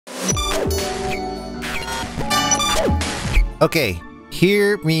Okay,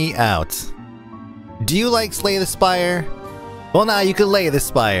 hear me out. Do you like Slay the Spire? Well, now you can lay the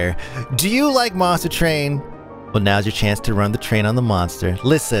spire. Do you like Monster Train? Well, now's your chance to run the train on the monster.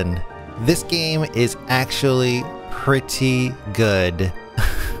 Listen, this game is actually pretty good.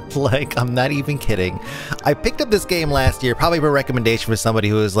 Like, I'm not even kidding. I picked up this game last year, probably by recommendation for somebody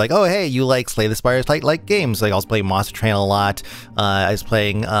who was like, oh, hey, you like Slay the Spire like games. Like, I was playing Monster Train a lot. I was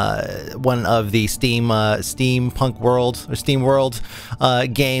playing one of the Steampunk World, or Steam World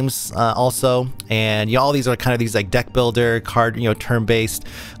games also. And, you know, all these are kind of these, like, deck builder, card, you know, turn-based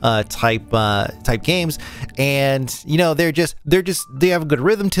type games. And, you know, they have a good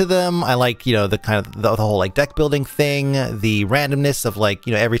rhythm to them. I like, you know, the kind of, the whole, like, deck building thing, the randomness of, like,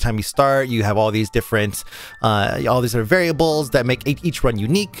 you know, every time you start, you have all these different, all these sort of variables that make each run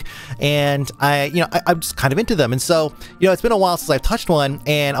unique, and I'm just kind of into them. And so, you know, it's been a while since I've touched one,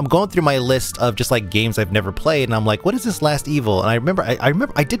 and I'm going through my list of just like games I've never played, and I'm like, what is this Last Evil? And I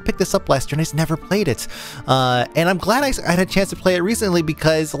remember I did pick this up last year, and I just never played it, and I'm glad I had a chance to play it recently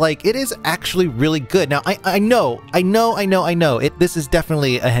because like it is actually really good. Now I know this is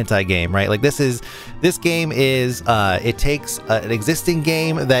definitely a hentai game, right? Like this game is it takes an existing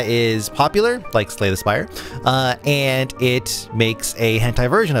game that is popular, like Slay the Spire, and it makes a hentai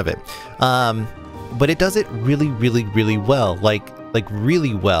version of it. But it does it really well, like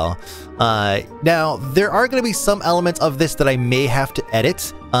really well. Now, there are going to be some elements of this that I may have to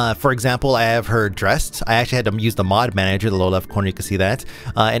edit. For example, I have her dressed. I actually had to use the mod manager, the lower left corner, you can see that,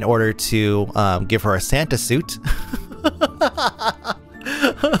 in order to give her a Santa suit.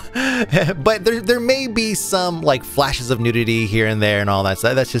 But there may be some like flashes of nudity here and there and all that,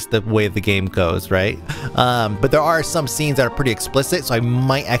 so that's just the way the game goes, right? But there are some scenes that are pretty explicit, so I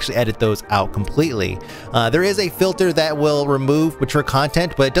might actually edit those out completely. There is a filter that will remove mature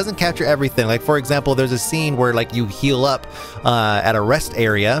content, but it doesn't capture everything. Like, for example, there's a scene where like you heal up at a rest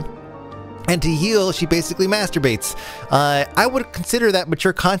area, and to heal, she basically masturbates. I would consider that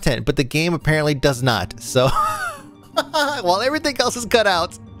mature content, but the game apparently does not, so... While everything else is cut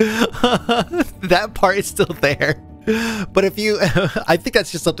out, that part is still there. But if you, I think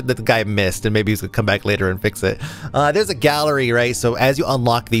that's just something that the guy missed, and maybe he's gonna come back later and fix it. There's a gallery, right? So as you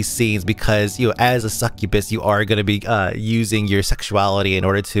unlock these scenes, because you know, as a succubus, you are gonna be using your sexuality in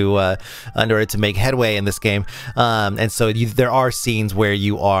order to make headway in this game. And so there are scenes where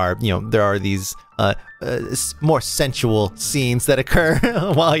you are, you know, there are these more sensual scenes that occur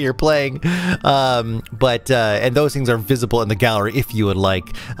while you're playing, and those things are visible in the gallery if you would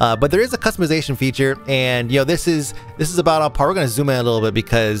like. But there is a customization feature, and you know, this is about on par. We're going to zoom in a little bit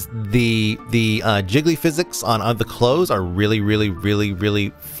because the jiggly physics on the clothes are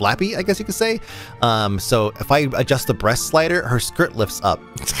really flappy, I guess you could say. So if I adjust the breast slider, her skirt lifts up.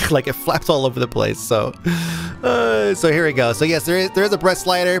 Like it flaps all over the place. So here we go. So yes, there is a breast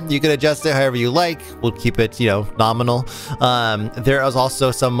slider. You can adjust it however you like. We'll keep it, you know, nominal. There is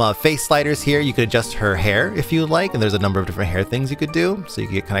also some face sliders here. You could adjust her hair if you like, and there's a number of different hair things you could do, so you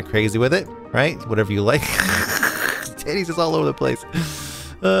can get kind of crazy with it, right? Whatever you like. Titties is all over the place.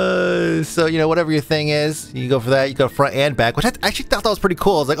 So, you know, whatever your thing is, you go for that. You go front and back, which I actually thought that was pretty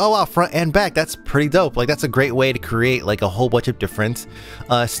cool. I was like, oh wow, front and back, that's pretty dope. Like, that's a great way to create like a whole bunch of different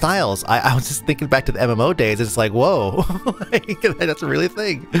styles. I was just thinking back to the MMO days. It's like, whoa, that's a really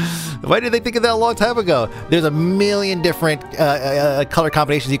thing. Why did they think of that a long time ago? There's a million different color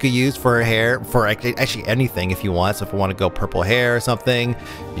combinations you could use for her hair, for actually anything if you want. So if you want to go purple hair or something,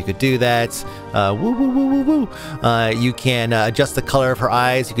 you could do that. You can adjust the color of her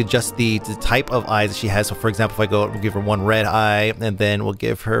eyes. You could adjust the type of eyes that she has. So for example, if we'll give her one red eye, and then we'll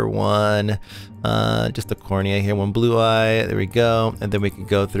give her one just a cornea here, one blue eye. There we go. And then we can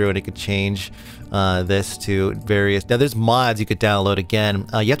go through and it could change this to various. Now there's mods you could download. Again,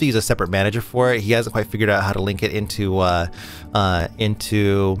 you have to use a separate manager for it. He hasn't quite figured out how to link it into a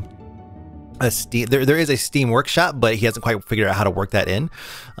Steam. There is a Steam Workshop, but he hasn't quite figured out how to work that in.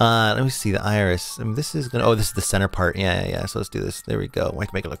 Let me see the iris. I mean, this is gonna. Oh, this is the center part. Yeah. So let's do this. There we go. I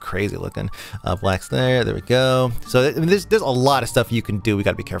can make it look crazy looking. Black's there. There we go. So I mean, there's a lot of stuff you can do. We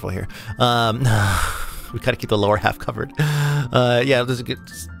got to be careful here. We got to keep the lower half covered. Yeah, there's a good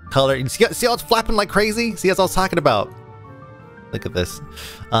color. You see how it's flapping like crazy? See, that's what I was talking about. Look at this.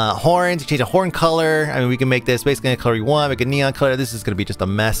 Horns. You change the horn color. I mean, we can make this basically any color you want. Make a neon color. This is gonna be just a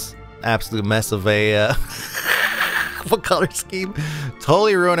mess. Absolute mess of a color scheme.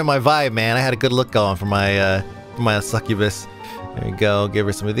 Totally ruining my vibe, man. I had a good look going for my succubus. There we go. Give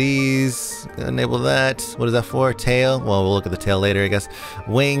her some of these. Enable that. What is that for? Tail? Well, we'll look at the tail later, I guess.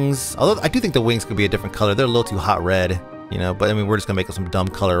 Wings. Although I do think the wings could be a different color. They're a little too hot red. you know, but I mean, we're just gonna make some dumb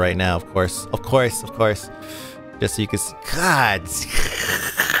color right now, of course, just so you can see. God.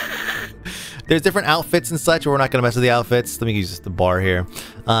 There's different outfits and such, but we're not gonna mess with the outfits. Let me use just the bar here.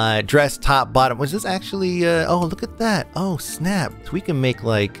 Dress, top, bottom. Was this actually, oh, look at that. Oh, snap. So we can make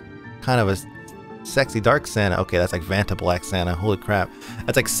like kind of a sexy dark Santa. Okay, that's like Vanta Black Santa. Holy crap.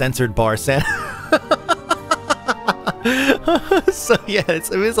 That's like censored bar Santa. So yeah, it's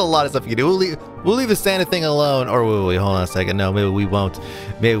a lot of stuff you can do. We'll leave the Santa thing alone, or will we? Hold on a second. No, maybe we won't.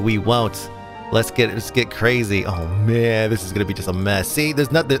 Maybe we won't. Let's get crazy. Oh man, this is gonna be just a mess. See, there's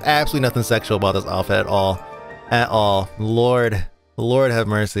absolutely nothing sexual about this outfit at all. Lord have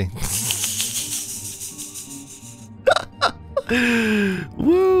mercy.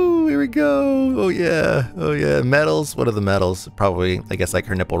 Woo, here we go. Oh yeah, medals. What are the medals? Probably, I guess, like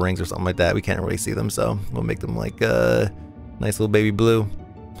her nipple rings or something like that. We can't really see them, so we'll make them like nice little baby blue.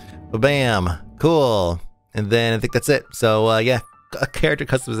 Bam, cool. And then I think that's it. So yeah, character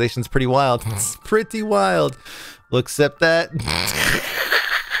customization is pretty wild. It's pretty wild. We'll accept that.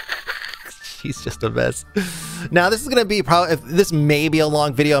 She's just a mess. Now this is gonna be probably, this may be a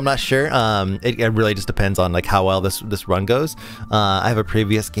long video, I'm not sure. It really just depends on like how well this run goes. I have a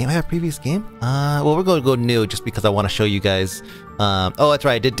previous game. Well, we're gonna go new just because I want to show you guys. Oh, that's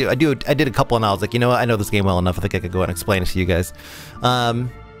right. I did a couple, and I was like, you know what? I know this game well enough. I think I could go and explain it to you guys.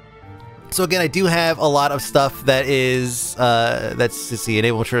 So again, I do have a lot of stuff that is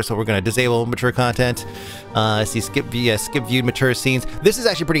enable mature. So we're going to disable mature content. Skip viewed mature scenes. This is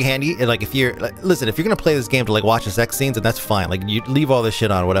actually pretty handy. And like, if you're listen, if you're going to play this game to like watch the sex scenes, then that's fine. Like, you leave all this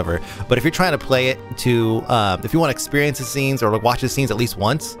shit on, whatever. But if you're trying to play it to, if you want to experience the scenes or like watch the scenes at least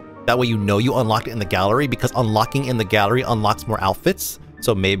once, that way you know you unlocked it in the gallery, because unlocking in the gallery unlocks more outfits.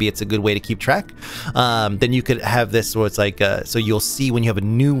 So maybe it's a good way to keep track. Then you could have this where it's like, so you'll see when you have a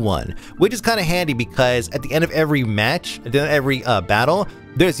new one, which is kind of handy because at the end of every match, at the end of every battle,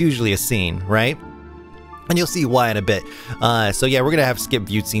 there's usually a scene, right? And you'll see why in a bit. So yeah, we're gonna have skip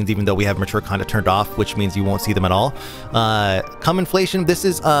viewed scenes even though we have mature content turned off, which means you won't see them at all. Cum inflation, this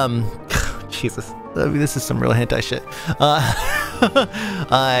is, Jesus, I mean, this is some real hentai shit.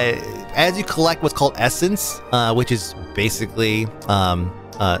 As you collect what's called essence, which is basically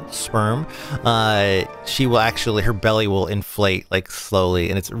sperm, she will actually, her belly will inflate like slowly,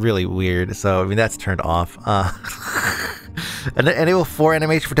 and it's really weird. So I mean, that's turned off. And enable 4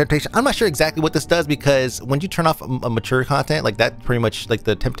 animation for temptation. I'm not sure exactly what this does, because when you turn off a mature content like that, pretty much like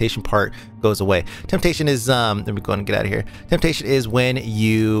the temptation part goes away. Temptation is let me go and get out of here. Temptation is when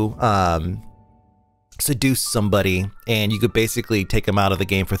you seduce somebody and you could basically take them out of the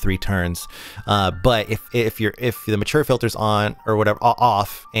game for 3 turns. But if the mature filter's on or whatever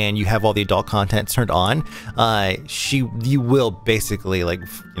off and you have all the adult content turned on, you will basically, like,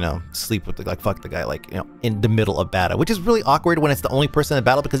 you know, sleep with like fuck the guy, like, you know, in the middle of battle, which is really awkward when it's the only person in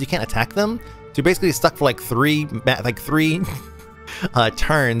battle because you can't attack them. So you're basically stuck for like three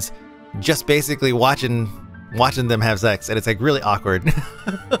turns, just basically watching them have sex, and it's like really awkward.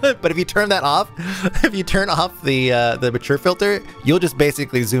 But if you turn that off, if you turn off the mature filter, you'll just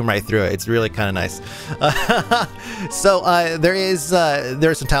basically zoom right through it. It's really kind of nice. So there's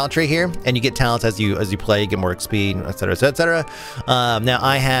some talent tree here, and you get talents as you play. You get more XP, etc., etc. Now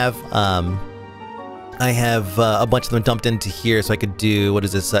I have a bunch of them dumped into here, so I could do, what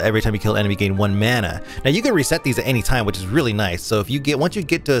is this? Every time you kill an enemy, gain 1 mana. Now you can reset these at any time, which is really nice. So if you once you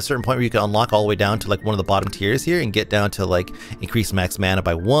get to a certain point where you can unlock all the way down to like one of the bottom tiers here and get down to like increase max mana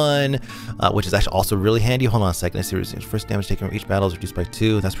by 1, which is actually also really handy. Hold on a second. I see first damage taken from each battle is reduced by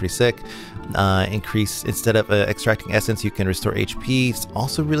 2. That's pretty sick. Increase, instead of extracting essence, you can restore HP. It's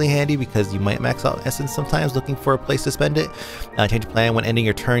also really handy because you might max out essence sometimes looking for a place to spend it. Change plan when ending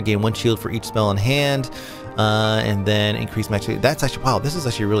your turn, gain 1 shield for each spell in hand. And then increase max. That's actually, wow, this is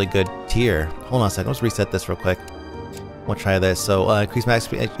actually a really good tier. Hold on a second, let's reset this real quick. We'll try this. So increase max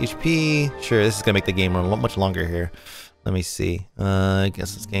HP. Sure, this is gonna make the game run much longer here. Let me see. I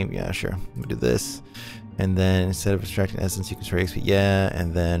guess this game, yeah, sure. Let me do this. And then instead of extracting essence, you can restore XP. Yeah,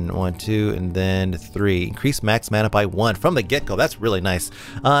 and then 1, 2, and then 3. Increase max mana by 1 from the get-go. That's really nice.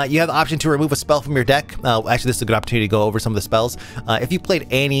 You have the option to remove a spell from your deck. Actually, this is a good opportunity to go over some of the spells. If you played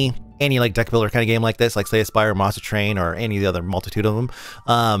any like deck builder kind of game like this, like say Aspire, Monster Train, or any of the other multitude of them,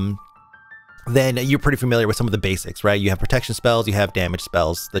 then you're pretty familiar with some of the basics, right? You have protection spells, you have damage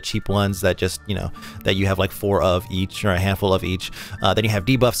spells, the cheap ones that just, you know, that you have like 4 of each or a handful of each. Then you have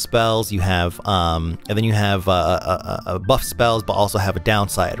debuff spells, you have, and then you have buff spells, but also have a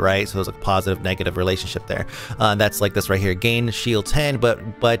downside, right? So there's a positive, negative relationship there. That's like this right here, gain shield 10,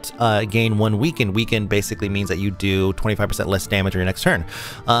 but gain 1 weaken. Weaken basically means that you do 25% less damage on your next turn.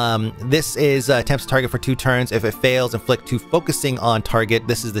 This is attempts to target for 2 turns. If it fails, inflict 2 focusing on target.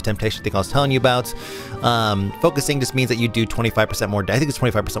 This is the temptation thing I was telling you about. Focusing just means that you do 25% more. I think it's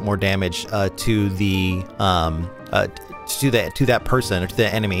 25% more damage to the to that person or to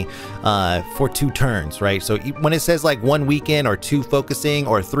the enemy for 2 turns, right? So when it says like 1 weaken or 2 focusing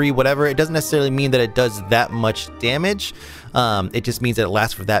or 3 whatever, it doesn't necessarily mean that it does that much damage. It just means that it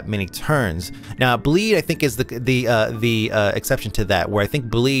lasts for that many turns. Now, bleed, I think, is the exception to that, where I think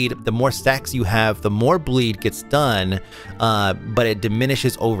bleed, the more stacks you have, the more bleed gets done, but it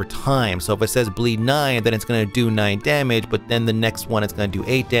diminishes over time. So if it says bleed 9, then it's going to do 9 damage, but then the next one it's going to do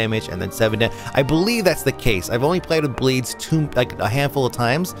 8 damage, and then 7 damage. I believe that's the case. I've only played with bleeds like a handful of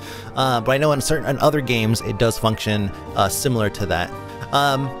times, but I know in other games it does function similar to that.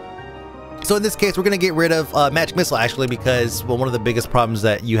 So in this case, we're going to get rid of Magic Missile, actually, because, well, one of the biggest problems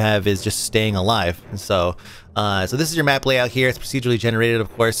that you have is just staying alive. And so this is your map layout here. It's procedurally generated,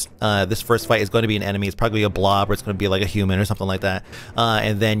 of course. This first fight is going to be an enemy. It's probably a blob, or it's going to be like a human or something like that.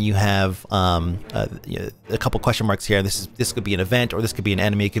 And then you have a couple question marks here. This could be an event, or this could be an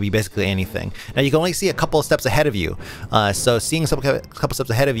enemy. It could be basically anything. Now, you can only see a couple of steps ahead of you. So seeing a couple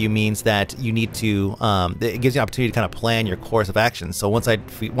steps ahead of you means that you need to, it gives you an opportunity to kind of plan your course of action. So once I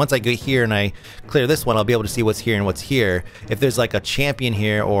go here and I clear this one, I'll be able to see what's here and what's here. If there's like a champion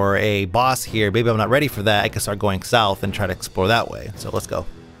here or a boss here, maybe I'm not ready for that, I can start going south and try to explore that way. So let's go.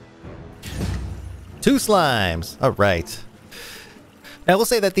 2 slimes. All right. Now we'll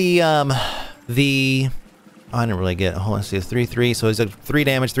say that I didn't really get. Hold on, let's see. 3/3. So it's like 3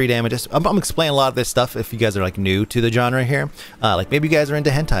 damage, 3 damage. I'm explaining a lot of this stuff if you guys are like new to the genre here. Like maybe you guys are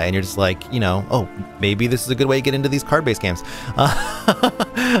into hentai and you're just like, you know, oh, maybe this is a good way to get into these card-based games.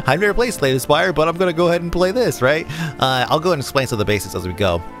 I've never played Slay the Spire, but I'm gonna go ahead and play this, right? I'll go ahead and explain some of the basics as we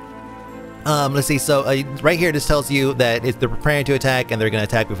go. Let's see, so right here this tells you that they're preparing to attack, and they're going to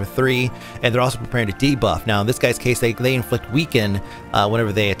attack me for 3, and they're also preparing to debuff. Now in this guy's case, they inflict weaken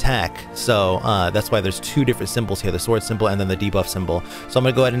whenever they attack, so that's why there's 2 different symbols here, the sword symbol and then the debuff symbol. So I'm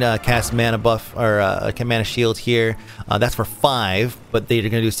going to go ahead and cast mana buff, or mana shield here. That's for 5, but they're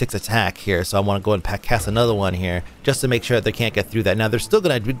going to do 6 attack here, so I want to go ahead and cast another one here, just to make sure that they can't get through that. Now they're still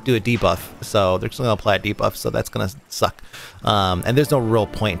going to do a debuff, so they're still going to apply a debuff, so that's going to suck. And there's no real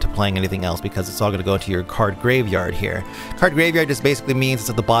point to playing anything else, because it's all going to go into your card graveyard here. Card graveyard just basically means it's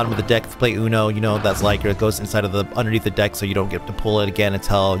at the bottom of the deck. If you play Uno, you know that's like it goes inside of the underneath the deck, so you don't get to pull it again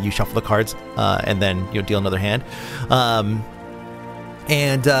until you shuffle the cards, and then you'll deal another hand. Let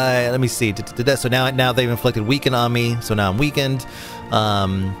me see. So now they've inflicted weaken on me, so now I'm weakened.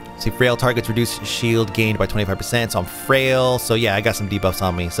 See, frail targets reduce shield gained by 25%, so I'm frail. So yeah, I got some debuffs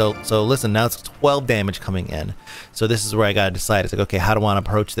on me. So listen, now it's 12 damage coming in. So this is where I gotta decide. It's like, okay, how do I want to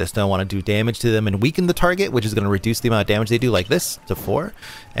approach this? Do I want to do damage to them and weaken the target, which is going to reduce the amount of damage they do, like this, to 4?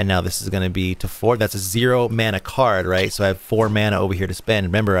 And now this is going to be to 4. That's a 0 mana card, right? So I have 4 mana over here to spend.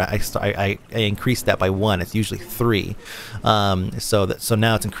 Remember, I increased that by 1. It's usually 3. So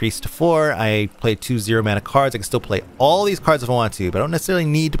now it's increased to 4. I played 2 0 mana cards. I can still play all these cards if I want to, but I don't necessarily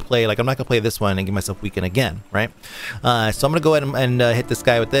need to play, like, I'm not going to play this one and give myself weaken again, right? So I'm going to go ahead and hit this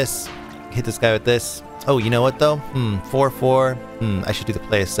guy with this. Hit this guy with this. Oh, you know what, though? 4/4. I should do the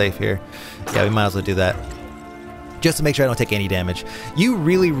play safe here. Yeah, we might as well do that, just to make sure I don't take any damage. You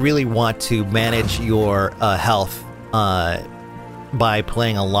really want to manage your health by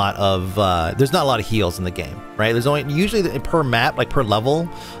playing a lot of there's not a lot of heals in the game, right? There's only usually per map, like per level,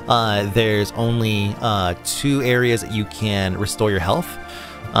 there's only 2 areas that you can restore your health,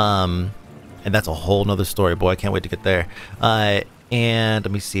 and that's a whole nother story. Boy, I can't wait to get there. And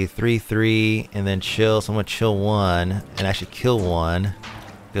let me see, 3/3, and then chill. So I'm gonna chill 1 and actually kill 1.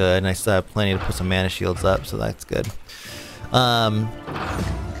 Good, and I still have plenty to put some mana shields up, so that's good.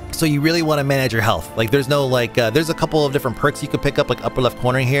 So you really want to manage your health. Like, there's no, like, there's a couple of different perks you could pick up, like upper left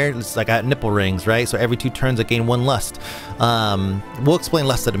corner here. It's like I got nipple rings, right? So every 2 turns I gain 1 lust. We'll explain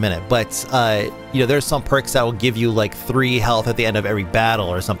lust in a minute, but you know, there's some perks that will give you like 3 health at the end of every battle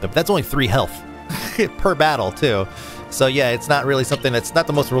or something. But that's only 3 health per battle too. So yeah, it's not really something, that's not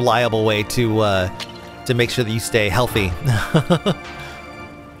the most reliable way to make sure that you stay healthy.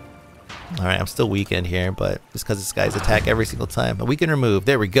 Alright, I'm still weakened here, but just because this guy's attack every single time. But we can remove.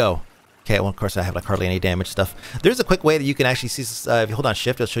 There we go. Okay, well, of course, I have like hardly any damage stuff. There's a quick way that you can actually see, if you hold on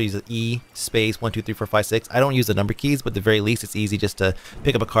shift, it'll show you the E space 1, 2, 3, 4, 5, 6. I don't use the number keys, but at the very least, it's easy just to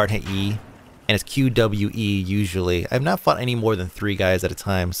pick up a card, hit E, and it's QWE usually. I've not fought any more than 3 guys at a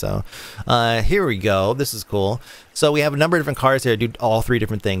time, so here we go. This is cool. So we have a number of different cards here that do all 3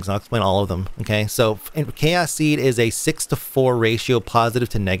 different things. I'll explain all of them. Okay, so Chaos Seed is a 6-to-4 ratio, positive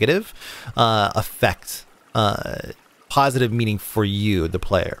to negative effect. Positive meaning for you, the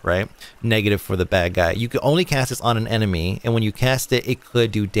player, right? Negative for the bad guy. You can only cast this on an enemy, and when you cast it, it could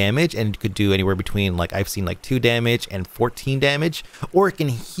do damage, and it could do anywhere between, like, I've seen like 2 damage and 14 damage, or it can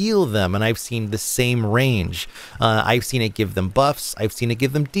heal them, and I've seen the same range. I've seen it give them buffs. I've seen it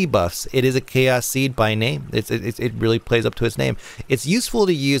give them debuffs. It is a Chaos Seed by name. It really plays up to its name. It's useful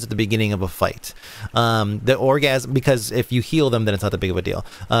to use at the beginning of a fight. The orgasm, because if you heal them, then it's not that big of a deal.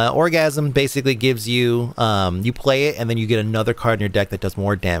 Orgasm basically gives you, you play it, and then you get another card in your deck that does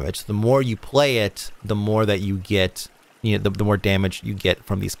more damage. The more you play it, the more that you get, the more damage you get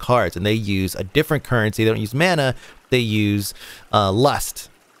from these cards. And they use a different currency. They don't use mana. They use lust.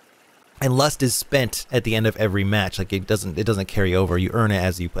 And lust is spent at the end of every match. Like it doesn't carry over. You earn it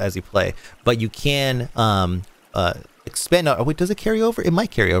as you play. But you can expend. Oh wait, does it carry over? It might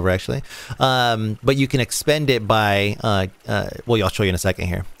carry over actually. But you can expend it by. Well, I'll show you in a second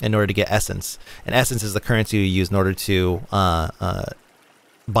here. In order to get essence, and essence is the currency you use in order to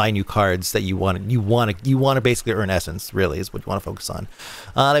buy new cards that you want to basically earn essence. Really, is what you want to focus on.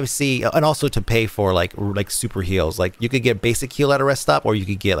 Let me see, and also to pay for like super heals. Like you could get basic heal at a rest stop, or you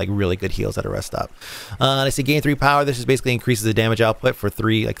could get like really good heals at a rest stop. Let's see, gain 3 power. This just basically increases the damage output for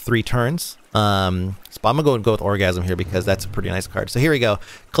 3 turns. So I'm gonna go with orgasm here because that's a pretty nice card. So here we go.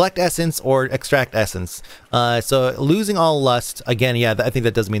 Collect essence or extract essence. So losing all lust again. Yeah, I think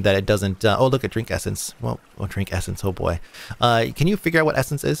that does mean that it doesn't. Oh, look at drink essence. Well, drink essence. Oh boy. Can you figure out what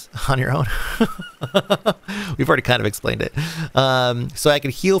essence is on your own? We've already kind of explained it. So I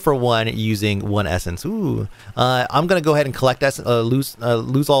can heal for 1 using 1 essence. Ooh. I'm gonna go ahead and collect essence.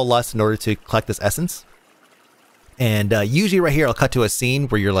 Lose all lust in order to collect this essence. And usually right here, I'll cut to a scene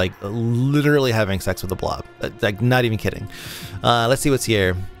where you're like literally having sex with a blob. Like not even kidding. Let's see what's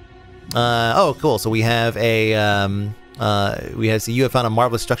here. Oh, cool. So we have a, so you have found a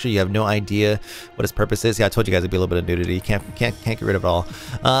marvelous structure. You have no idea what its purpose is. Yeah, I told you guys it'd be a little bit of nudity. You can't get rid of it all.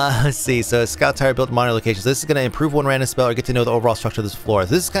 Let's see. So scout tower built monitor locations. So this is going to improve 1 random spell or get to know the overall structure of this floor.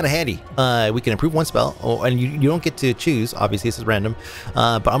 So this is kind of handy. We can improve 1 spell, and you don't get to choose. Obviously, this is random.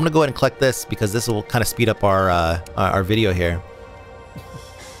 But I'm going to go ahead and collect this because this will kind of speed up our video here.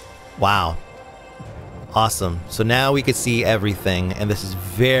 Wow. Awesome. So now we can see everything, and this is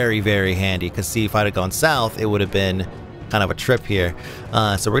very, very handy because see, if I'd have gone south, it would have been kind of a trip here.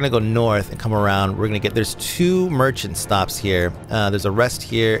 So we're gonna go north and come around. We're gonna get, there's 2 merchant stops here. There's a rest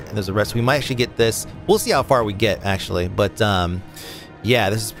here and there's a rest. We might actually get this. We'll see how far we get actually, but yeah,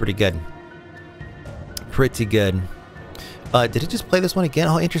 this is pretty good. Pretty good. Did it just play this one again?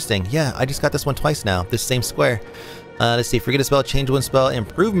 Oh, interesting. Yeah, I just got this one twice now. This same square. Let's see. Forget a spell, change 1 spell,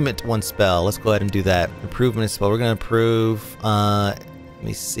 improvement 1 spell. Let's go ahead and do that. Improvement spell. We're gonna improve. Let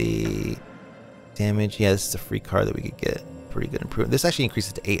me see. Damage. Yeah, this is a free card that we could get. Pretty good improvement. This actually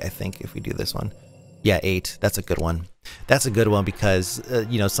increases to 8, I think, if we do this one. Yeah, 8. That's a good one. That's a good one because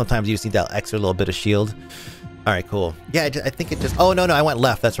sometimes you just need that extra little bit of shield. All right, cool. Yeah, I think it just. Oh no, I went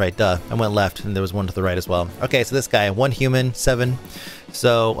left. That's right. Duh. I went left, and there was 1 to the right as well. Okay, so this guy, 1 human, 7.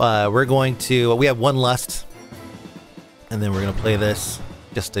 So we're going to. We have 1 lust, and then we're gonna play this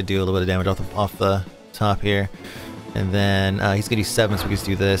just to do a little bit of damage off the top here. And then he's gonna do 7, so we can just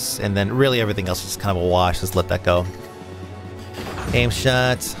do this. And then really everything else is just kind of a wash. Just let that go. Aim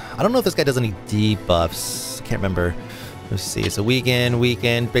shot. I don't know if this guy does any debuffs. Can't remember. Let's see. It's a weaken,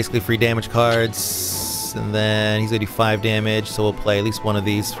 basically free damage cards. And then he's gonna do 5 damage. So we'll play at least 1 of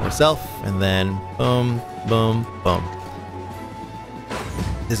these for himself. And then boom, boom, boom.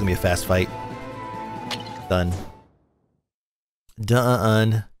 This is gonna be a fast fight. Done.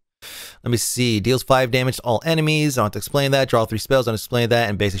 Done. Let me see. Deals 5 damage to all enemies. I don't have to explain that. Draw 3 spells. Don't explain that.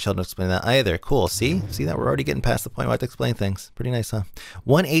 And basic shell don't explain that either. Cool. See that we're already getting past the point where I have to explain things. Pretty nice, huh?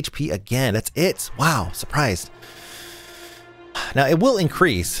 1 HP again. That's it. Wow. Surprised. Now it will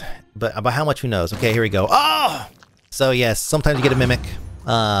increase, but about how much, who knows? Okay, here we go. Oh! So yes, sometimes you get a mimic.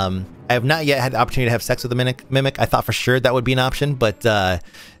 I have not yet had the opportunity to have sex with a mimic. I thought for sure that would be an option, but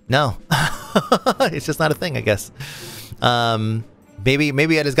no. It's just not a thing, I guess.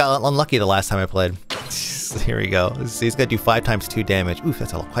 Maybe I just got unlucky the last time I played. Here we go. See, he's gonna do 5 times 2 damage. Oof,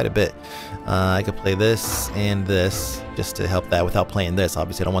 that's quite a bit. I could play this and this just to help that without playing this.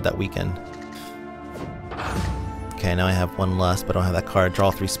 Obviously, I don't want that weaken. Okay, now I have 1 lust, but I don't have that card.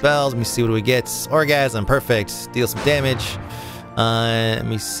 Draw 3 spells. Let me see what we get. Orgasm, perfect. Deal some damage. Let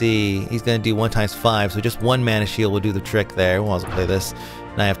me see. He's gonna do 1 times 5, so just 1 mana shield will do the trick there. We'll also play this.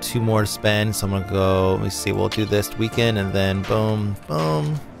 And I have 2 more to spend, so I'm gonna go. Let me see. We'll do this weekend, and then boom,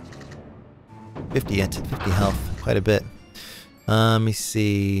 boom. 50 health, quite a bit. Let me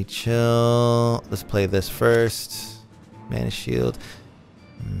see. Chill. Let's play this first. Mana shield.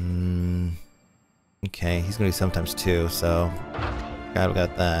 Okay, he's gonna do sometimes 2, so we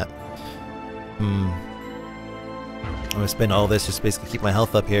got that. I'm gonna spend all this just to basically keep my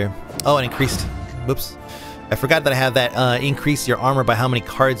health up here. Oh, and increased. Whoops. I forgot that I have that increase your armor by how many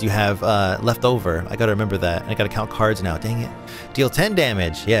cards you have left over. I gotta remember that. I gotta count cards now. Dang it. Deal 10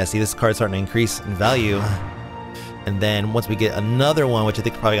 damage. Yeah, see, this card's starting to increase in value. And then once we get another one, which I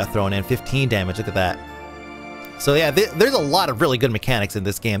think probably got thrown in, 15 damage. Look at that. So yeah, there's a lot of really good mechanics in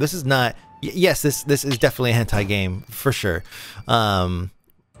this game. This is not... Yes, this is definitely a hentai game, for sure. But...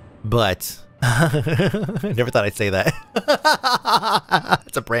 I never thought I'd say that.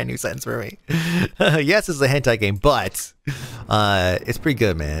 It's a brand new sentence for me. Yes, it's a hentai game, but it's pretty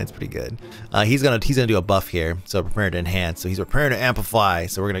good, man. It's pretty good. He's gonna do a buff here, so prepare to enhance. So he's preparing to amplify.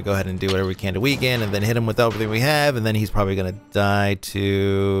 So we're gonna go ahead and do whatever we can to weaken, and then hit him with everything we have, and then he's probably gonna die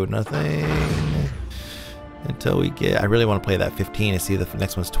to nothing until we get. I really want to play that 15 and see if the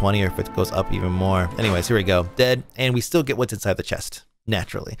next one's 20 or if it goes up even more. Anyways, here we go. Dead, and we still get what's inside the chest.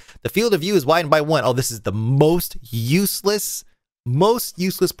 Naturally, the field of view is widened by 1. Oh, this is the most useless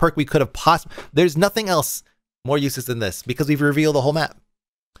perk we could have possibly. There's nothing else more useless than this because we've revealed the whole map.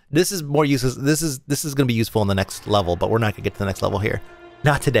 This is more useless. This is going to be useful in the next level, but we're not going to get to the next level here.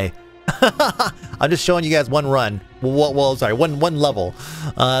 Not today. I'm just showing you guys one run. Well, sorry, one level.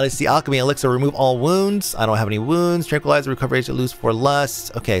 Let's see. Alchemy elixir, remove all wounds. I don't have any wounds. Tranquilizer, recover agent, lose 4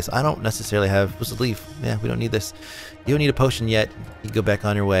 lust. Okay, so I don't necessarily have. Let's leave. Yeah, we don't need this. You don't need a potion yet. You can go back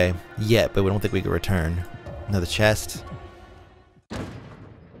on your way. Yet, but we don't think we can return. Another chest.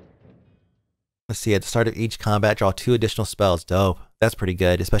 Let's see. At the start of each combat, draw 2 additional spells. Dope. That's pretty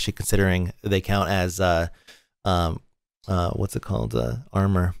good, especially considering they count as what's it called?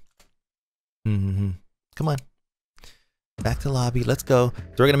 Armor. Come on. Back to lobby. Let's go.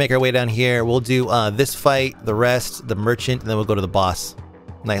 So we're gonna make our way down here. We'll do this fight, the rest, the merchant, and then we'll go to the boss.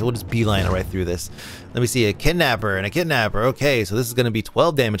 Nice. We'll just beeline it right through this. Let me see. A kidnapper and a kidnapper. Okay, so this is gonna be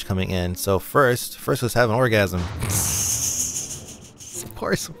 12 damage coming in. So first let's have an orgasm. Of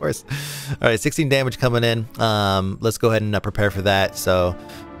course. All right, 16 damage coming in. Let's go ahead and prepare for that. So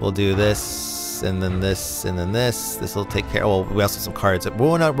we'll do this, and then this, and then this. This will take care. Well, we also have some cards.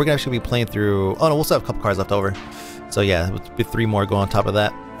 We're gonna actually be playing through. Oh no, we'll still have a couple cards left over. So yeah, we'll be 3 more go on top of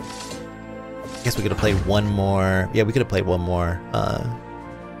that. I guess we could have played one more. Yeah, we could have played one more.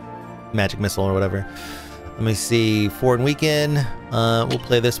 Magic missile or whatever. Let me see. Forward and weaken. We'll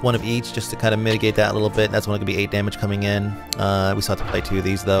play this one of each just to kind of mitigate that a little bit. That's only gonna be 8 damage coming in. We still have to play 2 of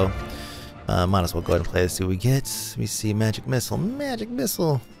these though. Might as well go ahead and play this. See what we get. Let me see. Magic missile. Magic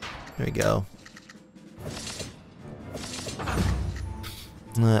missile. There we go.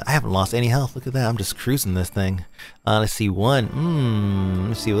 I haven't lost any health. Look at that. I'm just cruising this thing. Let's see. 1.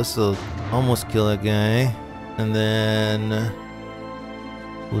 Let's see. This will almost kill that guy. And then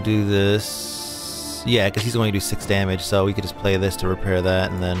we'll do this. Yeah, because he's going to do 6 damage. So we could just play this to repair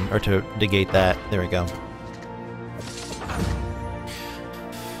that, and then or to negate that. There we go.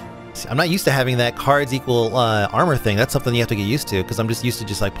 See, I'm not used to having that cards equal armor thing. That's something you have to get used to, because I'm just used to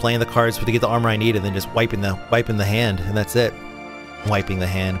just like playing the cards to get the armor I need, and then just wiping the hand, and that's it. Wiping the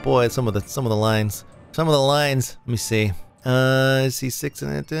hand. Boy, some of the lines. Some of the lines. Let me see. Let's see, 6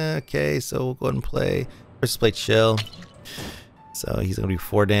 in it. Okay, so we'll go ahead and play. First play chill. So he's gonna do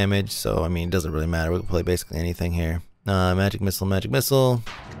 4 damage. So I mean, it doesn't really matter. We can play basically anything here. Magic missile, magic missile,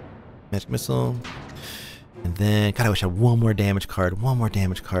 magic missile. And then, God, I wish I had one more damage card. One more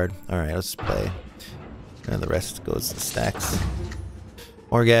damage card. All right, let's play. And the rest goes to stacks.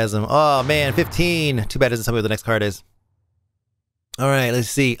 Orgasm. Oh man, 15. Too bad it doesn't tell me what the next card is. All right, let's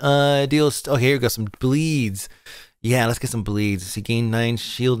see. Deals. Okay, here we go. Some bleeds. Yeah, let's get some bleeds. See, gain 9,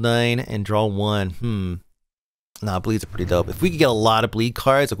 shield 9, and draw 1. Nah, bleeds are pretty dope. If we could get a lot of bleed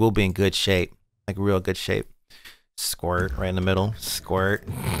cards, like, we'll be in good shape. Like real good shape. Squirt right in the middle. Squirt.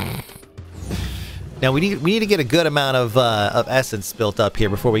 Now we need to get a good amount of essence built up here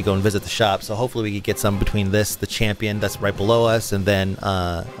before we go and visit the shop. So hopefully we can get some between this, the champion that's right below us, and then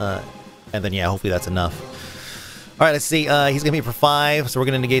yeah, hopefully that's enough. All right, let's see. He's gonna be for 5, so we're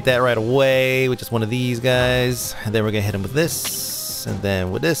gonna negate that right away with just one of these guys, and then we're gonna hit him with this, and then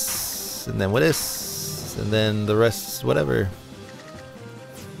with this, and then with this, and then the rest, whatever.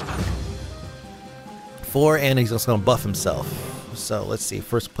 4, and he's also gonna buff himself. So let's see.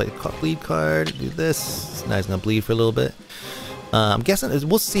 First play the bleed card. Do this. Now he's gonna bleed for a little bit. I'm guessing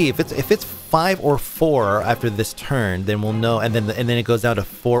we'll see if it's 5 or 4 after this turn, then we'll know, and then it goes down to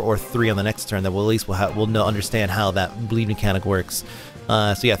 4 or 3 on the next turn. Then we'll at least we'll understand how that bleed mechanic works.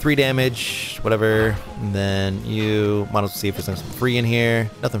 So yeah, 3 damage, whatever. And then you might as well see if there's something free in here.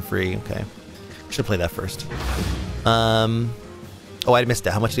 Nothing free. Okay, should play that first. Oh, I missed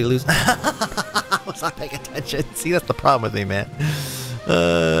it. How much did he lose? I was not paying attention. See, that's the problem with me, man.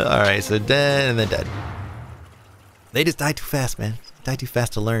 All right, so dead and then dead. They just die too fast, man. Die too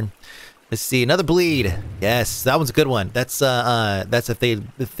fast to learn. Let's see, another bleed. Yes, that one's a good one. That's if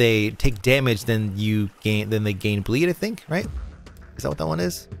they take damage, then they gain bleed, I think, right? Is that what that one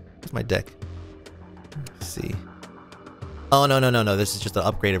is? Where's my deck? Let's see. Oh no. This is just an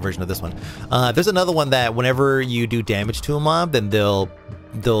upgraded version of this one. There's another one that whenever you do damage to a mob, then they'll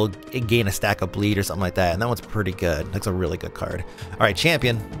gain a stack of bleed or something like that, and that one's pretty good. That's a really good card. All right,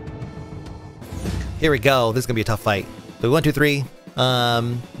 champion. Here we go. This is gonna be a tough fight. So 1, 2, 3.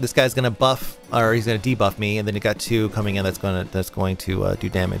 This guy's gonna buff, or he's gonna debuff me, and then you got 2 coming in that's going to do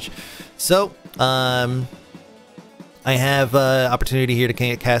damage. So I have opportunity here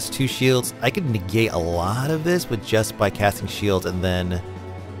to cast 2 shields. I could negate a lot of this with just by casting shields, and then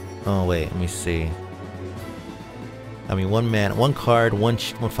oh wait, let me see. I mean, 1 card,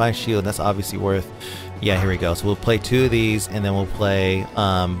 5 shield. That's obviously worth. Yeah, here we go. So we'll play 2 of these, and then we'll play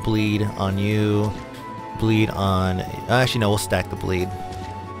bleed on you. Bleed on, actually no, we'll stack the bleed.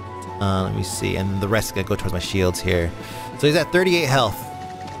 Let me see, and the rest is gonna go towards my shields here. So he's at 38 health.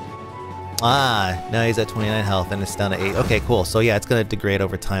 Now he's at 29 health, and it's down to 8. Okay, cool. So yeah, it's gonna degrade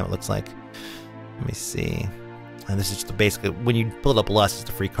over time, it looks like. Let me see. And this is just basically when you build up lust, it's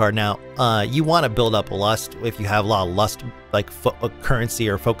a free card. Now, you want to build up lust if you have a lot of lust, like currency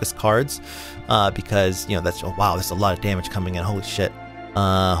or focus cards, because you know that's wow, there's a lot of damage coming in. Holy shit.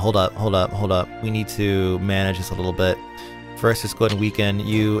 Hold up. We need to manage this a little bit. First, let's go ahead and weaken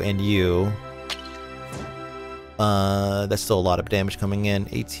you and you. That's still a lot of damage coming in.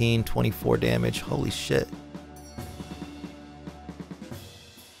 18, 24 damage. Holy shit.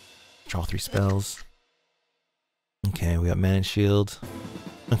 Draw 3 spells. Okay, we got mana and shield.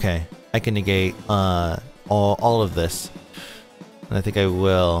 Okay, I can negate all of this. And I think I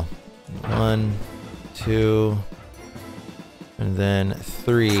will. 1, 2... and then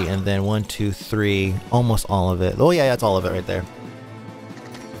 3, and then 1, 2, 3, almost all of it. Oh yeah, that's all of it right there.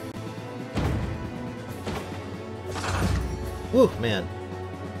 Woo, man.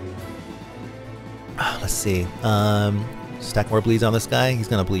 Let's see. Stack more bleeds on this guy. He's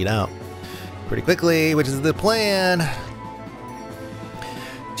gonna bleed out pretty quickly, which is the plan.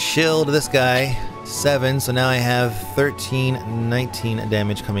 Shield this guy, 7, so now I have 13, 19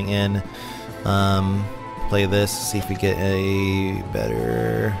 damage coming in. Play this, see if we get a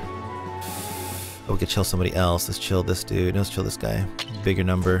better... Oh, we could chill somebody else. Let's chill this dude. Let's chill this guy. Bigger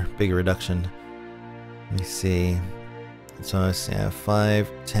number, bigger reduction. Let me see. So I have 5,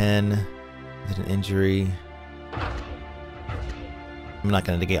 10. Did an injury. I'm not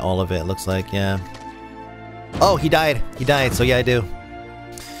gonna negate all of it, looks like, yeah. Oh, he died. He died, so yeah, I do.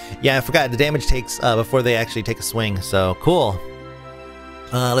 Yeah, I forgot. The damage takes before they actually take a swing, so cool.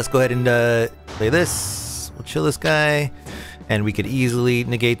 Let's go ahead and play this. We'll chill this guy, and we could easily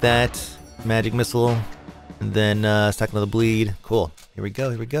negate that magic missile, and then stack another bleed. Cool. Here we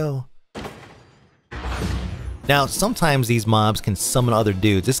go. Now, sometimes these mobs can summon other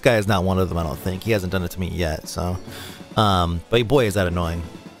dudes. This guy is not one of them, I don't think. He hasn't done it to me yet, so. But boy, is that annoying.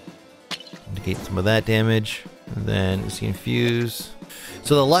 Negate some of that damage, and then see infuse.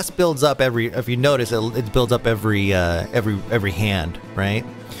 So the lust builds up if you notice, it builds up every hand, right?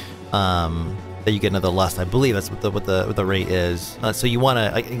 That you get another lust. I believe that's what the rate is. So you want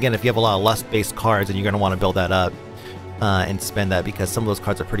to, again, if you have a lot of lust-based cards, then you're going to want to build that up and spend that, because some of those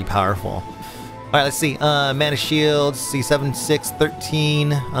cards are pretty powerful. All right, let's see. Mana shields. See 7, 6, 13.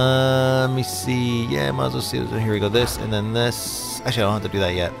 Let me see. Yeah, might as well see. Here we go. This and then this. Actually, I don't have to do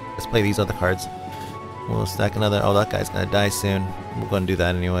that yet. Let's play these other cards. We'll stack another. Oh, that guy's gonna die soon. We're gonna do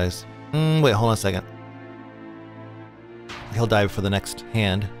that anyways. Wait, hold on a second. He'll die for the next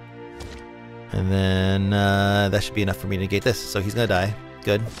hand. And then that should be enough for me to negate this. So he's gonna die.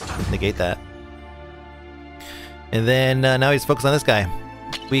 Good. Negate that. And then now he's focused on this guy.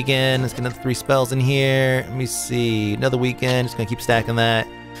 Weekend. Let's get another 3 spells in here. Let me see. Another weekend. Just gonna keep stacking that.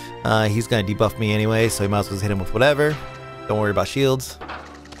 He's gonna debuff me anyway, so you might as well just hit him with whatever. Don't worry about shields.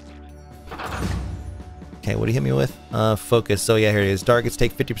 Okay, what do you hit me with? Focus. So yeah, here it is. Targets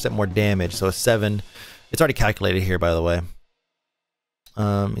take 50% more damage. So a 7. It's already calculated here, by the way.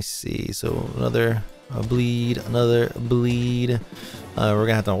 Let me see. So another a bleed, another bleed. We're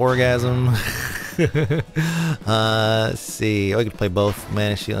gonna have to orgasm. Let's see. Oh, we can play both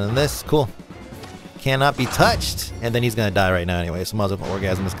mana shield and this. Cool. Cannot be touched. And then he's gonna die right now anyway, so might as well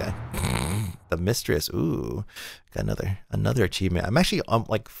orgasm this guy. The mistress. Ooh, got another achievement. I'm actually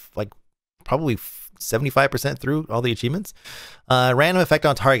like probably 75% through all the achievements. Random effect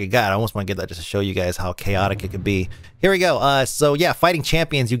on target. God, I almost want to get that just to show you guys how chaotic it could be. Here we go. So yeah, fighting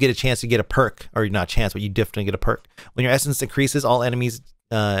champions, you get a chance to get a perk, or not a chance, but you definitely get a perk. When your essence increases, all enemies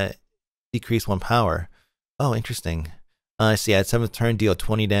decrease 1 power. Oh, interesting. So yeah, at 7th turn, deal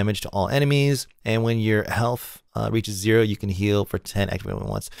 20 damage to all enemies, and when your health reaches 0, you can heal for 10 activated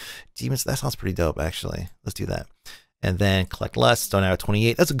once. Demons, that sounds pretty dope, actually. Let's do that. And then collect less, so now at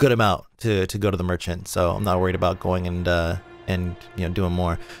 28. That's a good amount to go to the merchant, so I'm not worried about going and you know, doing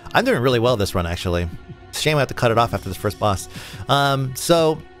more. I'm doing really well this run, actually. Shame I have to cut it off after this first boss.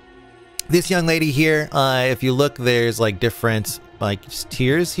 So this young lady here, if you look, there's like different like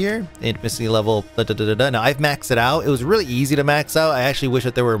tiers here, intimacy level, Now I've maxed it out. It was really easy to max out. I actually wish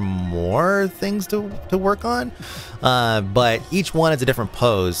that there were more things to work on, but each one is a different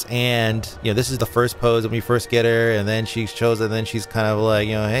pose. And you know, this is the first pose when we first get her, and then she shows it, and then she's kind of like,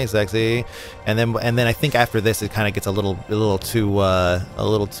 you know, hey sexy, and then I think after this it kind of gets a little too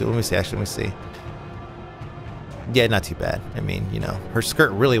let me see, actually, let me see. Yeah, not too bad. I mean, you know, her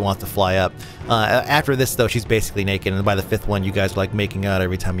skirt really wants to fly up. After this, though, she's basically naked, and by the 5th one, you guys are like making out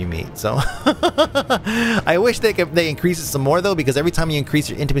every time you meet. So I wish they increase it some more, though, because every time you increase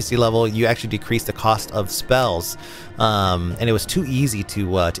your intimacy level, you actually decrease the cost of spells. And it was too easy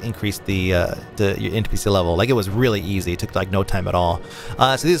to increase your intimacy level. Like, it was really easy. It took like no time at all.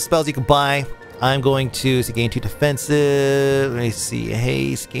 So these are spells you can buy. I'm going to gain 2 defensive. Let me see.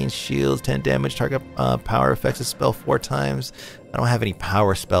 Haste, gain shields, 10 damage, target power affects a spell 4 times. I don't have any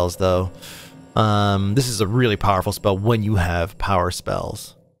power spells though. This is a really powerful spell when you have power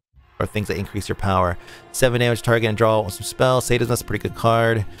spells or things that increase your power. 7 damage, target and draw some spells. Sadism, that's a pretty good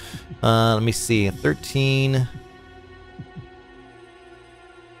card. Let me see. 13.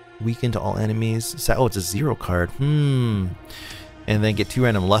 Weaken to all enemies. Oh, it's a 0 card. And then get 2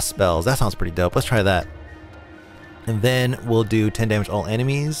 random lust spells. That sounds pretty dope. Let's try that. And then we'll do 10 damage all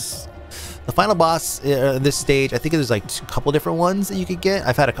enemies. The final boss this stage, I think there's like a couple different ones that you could get.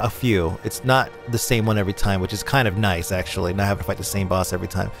 I've had a few. It's not the same one every time, which is kind of nice, actually, not having to fight the same boss every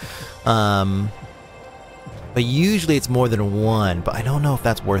time. But usually it's more than one, but I don't know if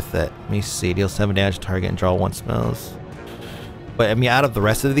that's worth it. Let me see. Deal 7 damage to target and draw 1 spells. But I mean, out of the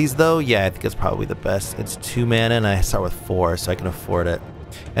rest of these though, yeah, I think it's probably the best. It's 2 mana and I start with 4, so I can afford it.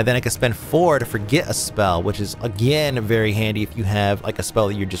 And then I can spend 4 to forget a spell, which is again very handy if you have like a spell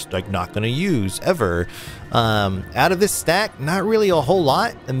that you're just like not gonna use ever. Out of this stack, not really a whole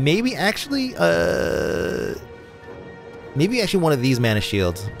lot. And maybe actually one of these mana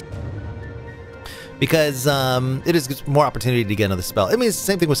shields. Because it is more opportunity to get another spell. I mean, it's the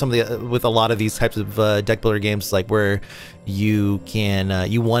same thing with with a lot of these types of deck builder games, like where you can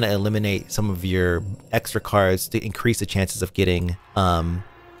you want to eliminate some of your extra cards to increase the chances of getting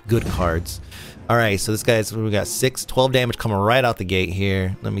good cards. All right, so this guy's, we got 12 damage coming right out the gate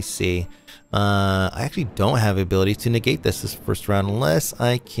here. Let me see. I actually don't have the ability to negate this first round unless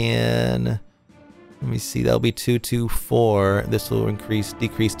I can. Let me see, that'll be 2, 2, 4. This will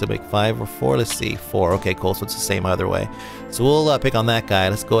decrease to make 5 or 4. Let's see, 4. Okay, cool, so it's the same either way. So we'll pick on that guy.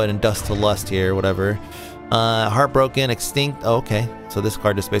 Let's go ahead and dust to lust here, whatever. Heartbroken, extinct. Oh, okay, so this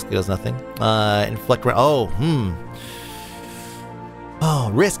card just basically does nothing. Inflict. Oh,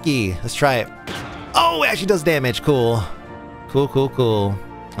 Oh, risky. Let's try it. Oh, it actually does damage. Cool. Cool, cool, cool.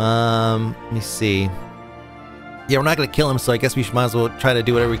 Let me see. Yeah, we're not gonna kill him, so I guess we might as well try to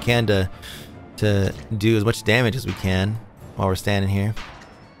do whatever we can to do as much damage as we can while we're standing here.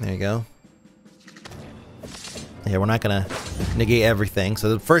 There you go. Yeah, we're not gonna negate everything. So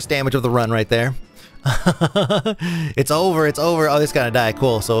the first damage of the run right there. It's over, it's over. Oh, this gonna die.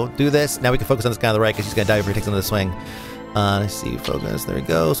 Cool. So do this. Now we can focus on this guy on the right because he's gonna die if he takes another swing. Let's see, focus. There we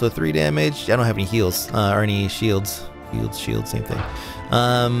go. So 3 damage. I don't have any heals or any shields. Shields, same thing.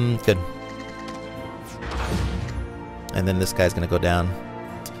 Good. And then this guy's gonna go down.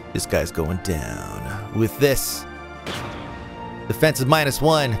 This guy's going down with this. Defense is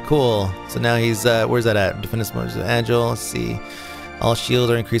 -1. Cool. So now he's where's that at? Defense mode is agile. Let's see. All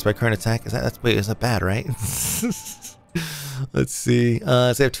shields are increased by current attack. Wait, is that bad, right? Let's see.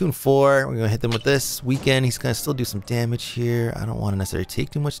 So they have 2 and 4. We're gonna hit them with this. Weaken. He's gonna still do some damage here. I don't want to necessarily take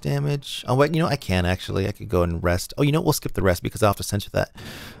too much damage. Oh wait, you know I can actually. I could go and rest. Oh, you know what? We'll skip the rest because I'll have to censor that.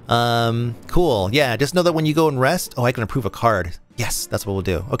 Cool. Yeah, just know that when you go and rest, oh, I can improve a card. Yes, that's what we'll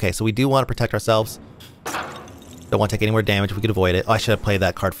do. Okay, so we do want to protect ourselves. Don't want to take any more damage if we could avoid it. Oh, I should have played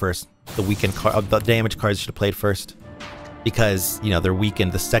that card first. The weakened card, the damage cards should have played first. Because, you know, they're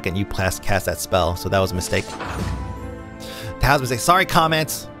weakened the second you cast that spell. So that was a mistake. That was a mistake. Sorry,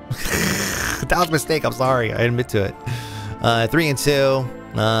 comments. That was a mistake. I'm sorry. I admit to it. 3 and 2.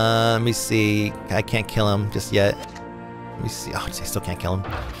 Let me see. I can't kill him just yet. Let me see. Oh, I still can't kill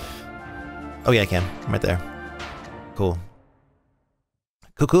him. Oh, yeah, I can. I'm right there. Cool.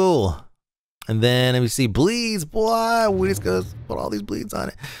 Cool. And then let me see. Bleeds. Boy, we just go put all these bleeds on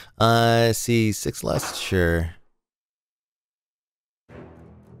it. Let's see. 6 less. Sure.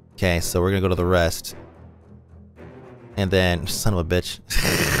 Okay, so we're gonna go to the rest. And then, son of a bitch.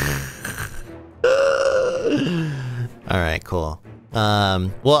 Alright, cool.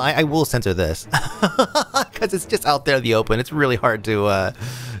 Well, I will censor this. Because it's just out there in the open. It's really hard to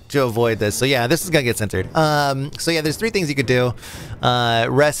avoid this. So yeah, this is gonna get censored. So yeah, there's 3 things you could do.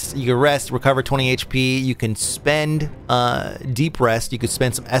 Rest, you can rest, recover 20 HP. You can spend deep rest. You could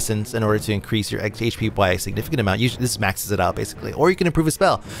spend some essence in order to increase your HP by a significant amount. Usually this maxes it out basically. Or you can improve a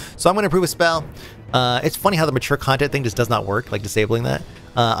spell. So I'm gonna improve a spell. It's funny how the mature content thing just does not work, like disabling that.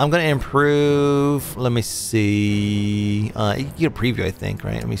 I'm gonna improve, let me see, you get a preview I think,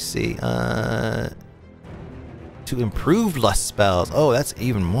 right? Let me see, to improve lust spells. Oh, that's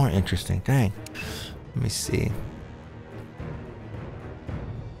even more interesting, dang. Let me see.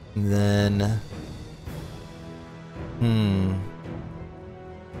 And then,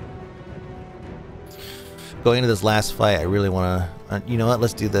 going into this last fight, I really wanna, you know what,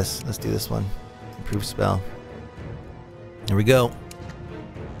 let's do this one. Improve spell. Here we go.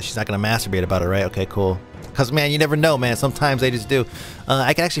 She's not gonna masturbate about it, right? Okay, cool. Because, man, you never know, man. Sometimes they just do.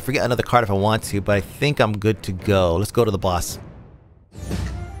 I can actually forget another card if I want to, but I think I'm good to go. Let's go to the boss.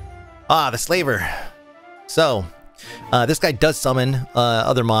 Ah, the Slaver. So, this guy does summon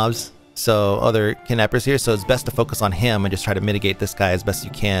other mobs, so other kidnappers here, so it's best to focus on him and just try to mitigate this guy as best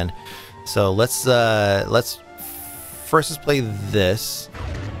you can. So, let's first just play this.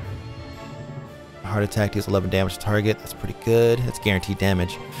 Heart attack deals 11 damage to target. That's pretty good. That's guaranteed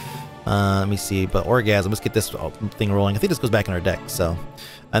damage. Let me see, but orgasm, let's get this thing rolling. I think this goes back in our deck, so.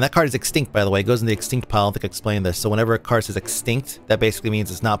 And that card is extinct, by the way. It goes in the extinct pile. I don't think I explained this. So whenever a card says extinct, that basically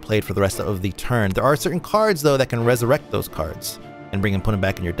means it's not played for the rest of the turn. There are certain cards, though, that can resurrect those cards and bring and put them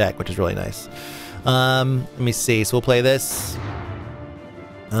back in your deck, which is really nice. Let me see. So we'll play this.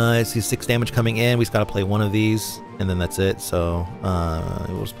 I see 6 damage coming in. We just gotta play one of these, and then that's it. So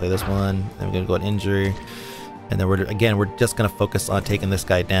we'll just play this one. Then we're gonna go at injury. And then we're just gonna focus on taking this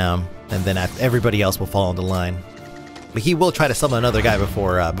guy down, and then everybody else will fall into line. But he will try to summon another guy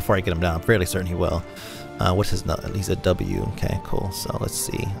before I get him down. I'm fairly certain he will. What's his? He's a W. Okay, cool. So let's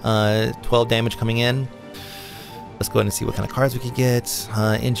see. 12 damage coming in. Let's go ahead and see what kind of cards we could get.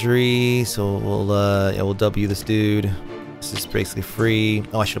 Injury. So we'll W this dude. This is basically free.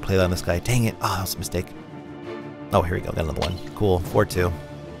 Oh, I should have played on this guy. Dang it. Oh, that was a mistake. Oh, here we go. Got another one. Cool. 4-2.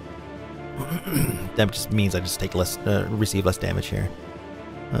 That just means I just take less, receive less damage here.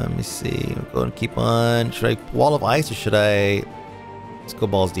 Let me see. We'll go and keep on. Should I wall of ice or should I? Let's go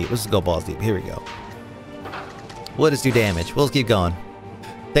balls deep. Let's go balls deep. Here we go. We'll just do damage. We'll just keep going.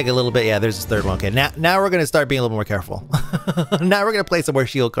 Take a little bit. Yeah, there's this third one. Okay, now we're gonna start being a little more careful. Now we're gonna play some more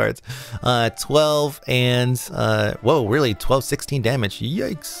shield cards. 12 and whoa, really 12, 16 damage.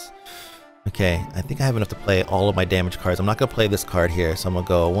 Yikes. Okay, I think I have enough to play all of my damage cards. I'm not going to play this card here, so I'm going to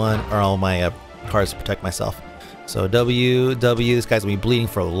go all my cards to protect myself. So W, this guy's going to be bleeding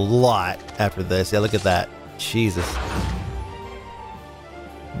for a lot after this. Yeah, look at that. Jesus.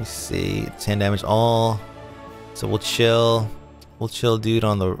 Let me see. 10 damage all. So we'll chill. We'll chill dude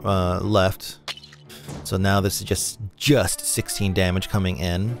on the left. So now this is just 16 damage coming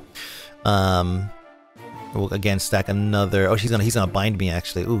in. We'll again stack another. Oh, he's gonna bind me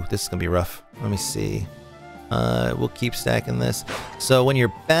actually. Ooh, this is gonna be rough. Let me see. We'll keep stacking this. So when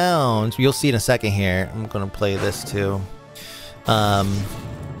you're bound, you'll see in a second here. I'm gonna play this too.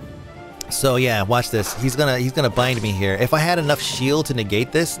 So yeah, watch this. He's gonna bind me here. If I had enough shield to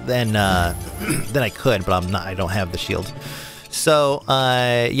negate this, then then I could, but I'm not. I don't have the shield. So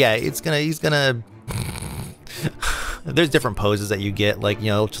yeah, he's gonna. There's different poses that you get, like, you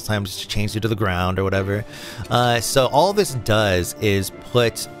know, sometimes change you to the ground or whatever. So all this does is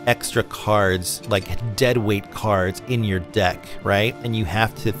put extra cards, like dead weight cards, in your deck, right? And you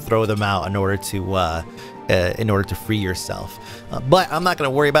have to throw them out in order to free yourself. But I'm not going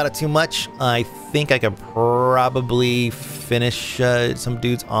to worry about it too much. I think I could probably finish some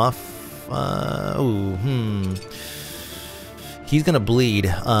dudes off. He's going to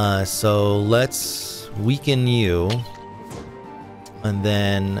bleed. So let's weaken you. And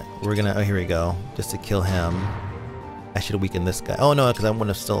then we're gonna, oh, here we go. Just to kill him. I should have weakened this guy. Oh no, because I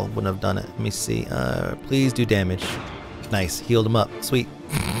wouldn't have done it. Let me see. Please do damage. Nice, healed him up. Sweet.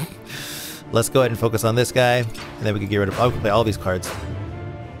 Let's go ahead and focus on this guy, and then we can get rid of. I'll play all these cards.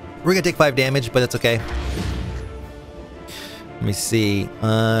 We're gonna take 5 damage, but that's okay. Let me see.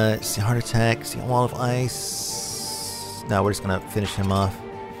 See heart attack. See wall of ice. Now we're just gonna finish him off.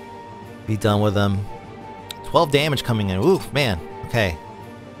 Be done with him. 12 damage coming in. Ooh, man. Okay.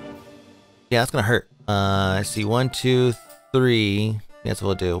 Yeah, that's gonna hurt. I see 1, 2, 3. That's what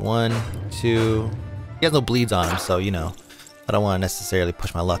we'll do. 1, 2. He has no bleeds on him, so you know, I don't want to necessarily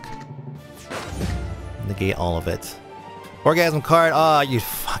push my luck. Negate all of it. Orgasm card. Oh, you're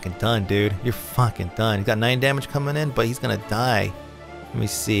fucking done, dude. You're fucking done. He's got 9 damage coming in, but he's gonna die. Let me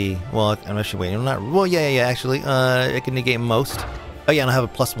see. Well, I'm actually waiting. I'm not. Well, yeah. Actually, it can negate most. Oh yeah, and I have a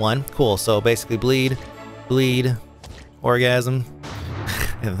 +1. Cool. So basically, bleed, orgasm,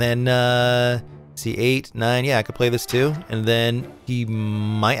 and then see 8, 9. Yeah, I could play this too, and then he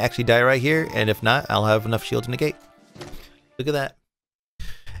might actually die right here. And if not, I'll have enough shield to negate. Look at that.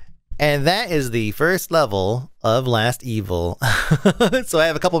 And that is the first level of Last Evil. So I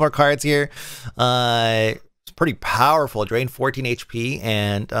have a couple more cards here. It's pretty powerful. Drain 14 HP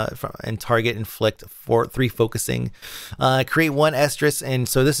and target inflict 3 focusing. Create 1 estrus, and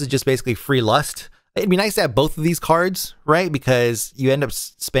so this is just basically free lust. It'd be nice to have both of these cards, right? Because you end up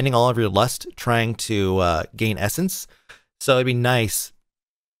spending all of your lust trying to gain essence. So it'd be nice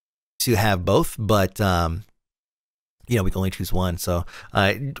to have both, but you know, we can only choose one. So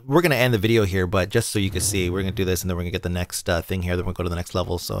we're gonna end the video here, but just so you can see, we're gonna do this, and then we're gonna get the next thing here. Then we'll go to the next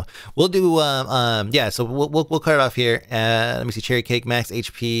level. So we'll do yeah. So we'll cut it off here. Let me see. Cherry cake, max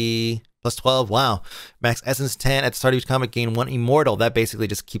HP +12. Wow. Max essence 10 at the start of each combat. Gain 1 immortal. That basically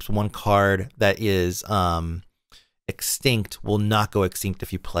just keeps 1 card that is extinct will not go extinct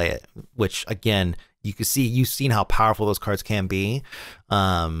if you play it. Which again, you can see, you've seen how powerful those cards can be.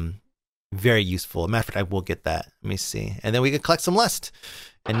 Very useful. Matter of fact, I will get that. Let me see. And then we can collect some lust.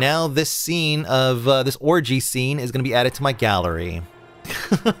 And now this scene of this orgy scene is going to be added to my gallery.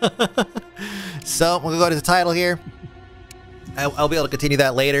 So we'll go to the title here. I'll be able to continue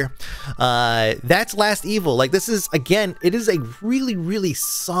that later. That's Last Evil. Like, this is, again, it is a really, really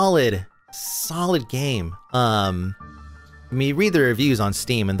solid game. I mean, read the reviews on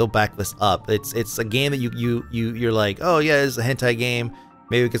Steam and they'll back this up. It's a game that you're like, oh yeah, it's a hentai game.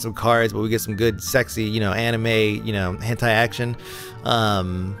 Maybe we get some cards, but we get some good, sexy, you know, anime, you know, hentai action.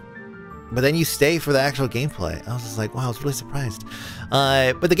 But then you stay for the actual gameplay. I was just like, wow, I was really surprised.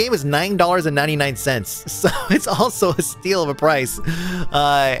 But the game is $9.99, so it's also a steal of a price.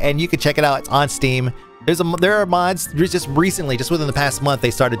 And you can check it out. It's on Steam. There are mods. Just recently, just within the past month, they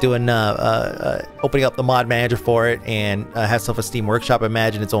started doing opening up the mod manager for it, and have stuff a Steam Workshop. I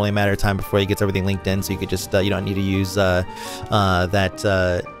imagine it's only a matter of time before he gets everything linked in, so you could just you don't need to use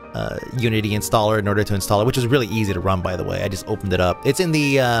that Unity installer in order to install it, which is really easy to run, by the way. I just opened it up. It's in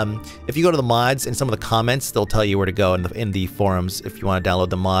the if you go to the mods, in some of the comments, they'll tell you where to go in the forums if you want to download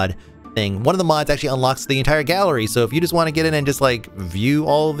the mod thing. One of the mods actually unlocks the entire gallery, so if you just want to get in and just like view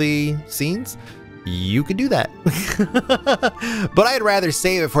all the scenes, you could do that. But I'd rather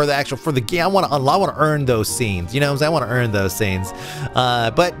save it for the game. I want to earn those scenes. You know what I'm saying? I want to earn those scenes.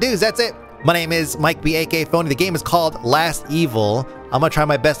 But dudes, that's it. My name is Mike B, aka Fony. The game is called Last Evil. I'm gonna try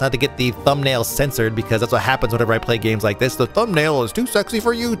my best not to get the thumbnail censored, because that's what happens whenever I play games like this. The thumbnail is too sexy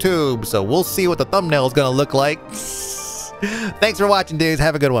for YouTube, so we'll see what the thumbnail is gonna look like. Thanks for watching, dudes.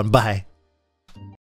 Have a good one. Bye.